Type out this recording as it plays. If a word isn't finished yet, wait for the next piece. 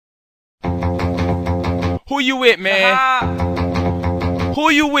Who you with, man? Who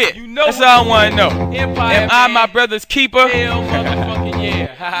you with? You know that's all I want to know. Empire, am I my brother's keeper? Hell motherfucking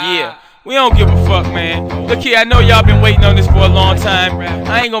yeah. Yeah. We don't give a fuck, man. Look here, I know y'all been waiting on this for a long time.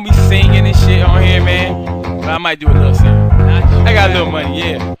 I ain't gonna be singing and shit on here, man. But I might do a little something. I got a little money,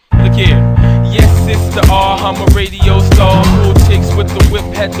 yeah. Look here. Yes, Sister R, I'm a radio star. Cool chicks with the whip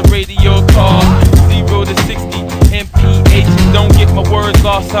had the radio car. 0 to 60 MPH. Don't get my words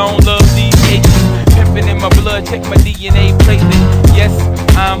lost, I don't love these H's. Pimpin' in my blood, check my DNA platelet. Yes,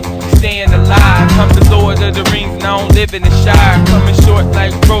 I'm staying alive. I'm the Lord of the Rings and I don't live in the Shire. Coming short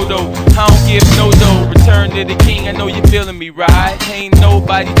like Frodo, I don't give no dough. Return to the king, I know you feeling me, right? Ain't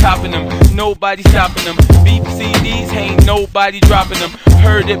nobody topping them, nobody stopping them. Beef CDs, ain't nobody dropping them.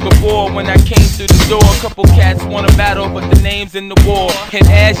 Heard it before when I came through the door. A couple cats wanna battle, but the name's in the war. And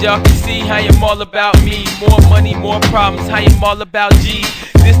as y'all can see, I am all about me. More money, more problems, I am all about G.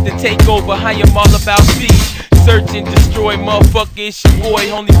 This the takeover, I am all about siege. Search and destroy, motherfucker, it's your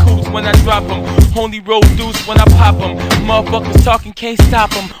boy. Only coops when I drop them, only roll deuce when I pop them. Motherfuckers talking, can't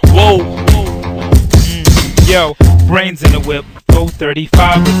stop them. Whoa. Yo, brains in the whip, go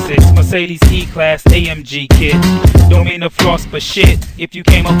 35 to 6, Mercedes E-Class AMG kit. Don't mean to floss, but shit, if you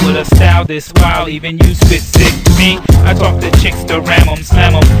came up with a style this wild, even you spit sick. Me, I talk to chicks to ram them,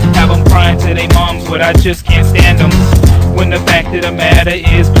 slam them, have them crying to their moms, but I just can't stand them. When the fact of the matter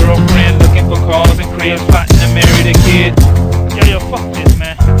is, girlfriend looking for cars and cribs, plotting to marry the kid. Yo, fuck this,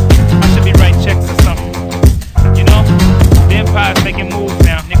 man. I should be writing checks or something. You know, the Empire's making moves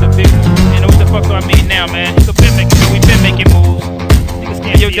now, nigga, big moves. You know what the fuck do I mean now, man? Nigga been making, we been making moves. Niggas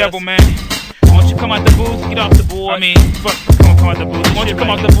can't. Yo, devil, man. Why don't you come out the booth, get off the board? I mean, fuck, come out the booth. Why don't you come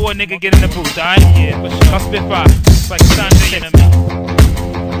out the board, nigga, get in the booth, alright? Yeah, for sure. I'll spit fire. It's like Sanjay and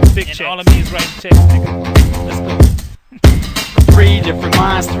me. Big check. All of me is writing checks, nigga. Let's go. 3 different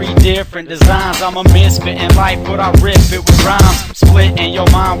minds, 3 different designs. I'm a misfit in life, but I rip it with rhymes. Split in your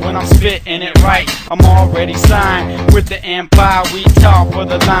mind when I'm spitting it right. I'm already signed with the Empire. We top of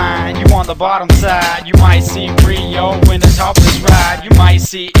the line. You on the bottom side. You might see Rio in the topless ride. You might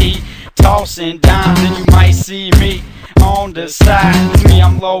see E tossing dimes, and you might see me on the side. It's me,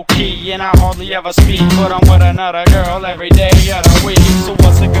 I'm low key and I hardly ever speak, but I'm with another girl every day of the week. So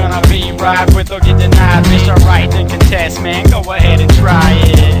what's it gonna be? Ride with or get denied? Bitch, alright, then contest, man. Go ahead and try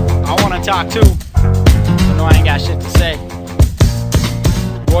it. I wanna talk too, but no, I ain't got shit to say.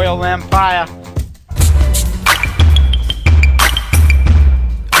 Royal Empire.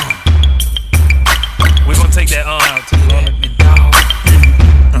 We gonna take that out to the dog.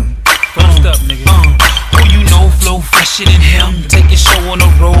 First up, nigga. Who you know flow fresher than him? Take your show on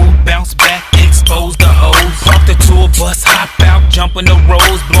the road, bounce back, expose the hoes. Park the tour bus, hop out, jump in the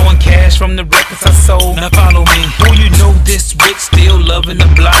roads, blowing cash from the records I sold. Now follow me. Who you know this rich, still loving the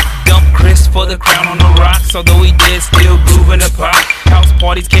block? Dump Chris for the crown on the rocks. Although he dead, still grooving the pot. House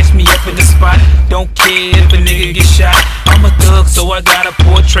parties catch me up in the spot. Don't care if a nigga get shot. I'm a thug, so I gotta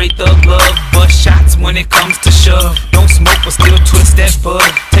portray thug love. Bust shots when it comes to shove. Don't smoke, but still twist that bud.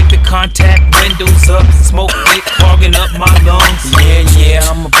 Take the contact windows up. Smoke it, clogging up my lungs. Yeah,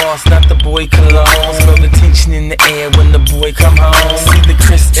 I'm a boss, not the boy Cologne. Smell the tension in the air when the boy come home. See the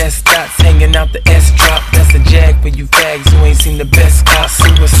Chris S dots hanging out the S drop. That's a jag for you fags who ain't seen the best cop.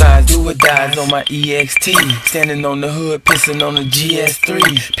 Suicides, do or dies on my EXT. Standing on the hood, pissing on the GS3.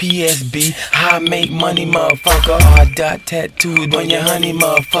 PSB, how I make money, motherfucker. R dot tattooed on your honey,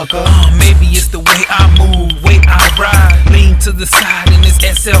 motherfucker. Maybe it's the way I move, way I ride. Lean to the side in this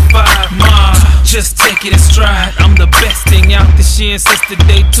SL5. Ma, just take it in stride. I'm the best thing out this year since the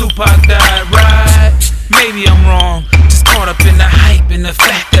day Tupac died, right? Maybe I'm wrong, just caught up in the hype and the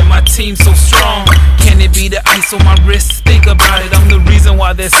fact that my team's so strong. Can it be the ice on my wrist? Think about it, I'm the reason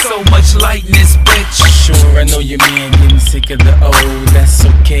why there's so much light in this bitch. Sure, I know your man getting sick of the old. That's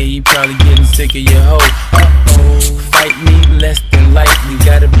okay, he probably getting sick of your hoe. Fight me less than likely.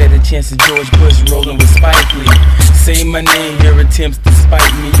 Got a better chance of George Bush rolling with Spike Lee. Say my name, your attempts to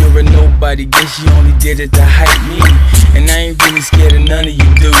spite me. You're a nobody, guess you only did it to hype me. And I ain't really scared of none of you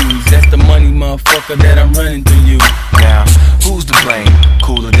dudes. That's the money, motherfucker, that I'm running through you. Now, who's to blame?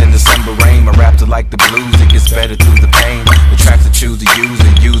 Cooler than December rain. My raps are like the blues, it gets better through the pain. The tracks I choose to use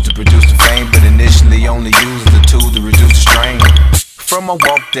and use to produce the fame, but initially only use the tool to reduce the strain. From a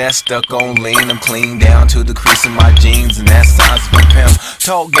walk that's stuck on lean, I'm clean down to the crease in my jeans, and that's signs of a pimp.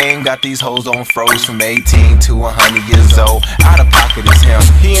 Talk game got these hoes on froze from 18 to 100 years old. Out of pocket is him.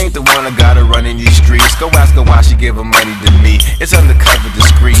 He ain't the one that gotta run in these streets. Go ask her why she give her money to me. It's undercover,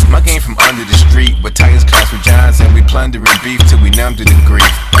 discreet. My game from under the street, with Titans class with giants, and we plundering beef till we numb to the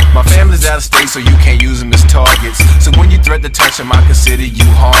grief. My family's out of state, so you can't use them as targets. So when you threat to touch them, I consider you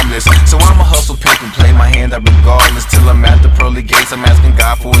harmless. So I'ma hustle, pimp, and play my hand guess I'm asking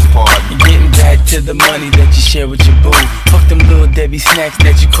God for his pardon. You're getting back to the money that you share with your boo. Fuck them little Debbie snacks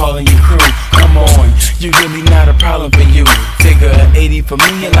that you calling your crew. Come on, you're really not a problem for you. Figure 80 for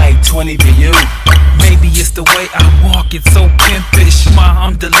me and like 20 for you. Maybe it's the way I walk, it's so pimpish.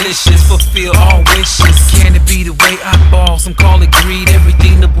 I'm delicious, fulfill all wishes. Can it be the way I ball? Some call it greed.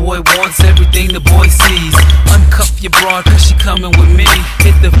 Everything the boy wants, everything the boy sees. Uncuff your broad cause she coming with me.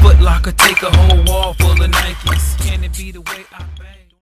 Hit the Foot Locker, take a whole wall full of Nikes. Can it be the way I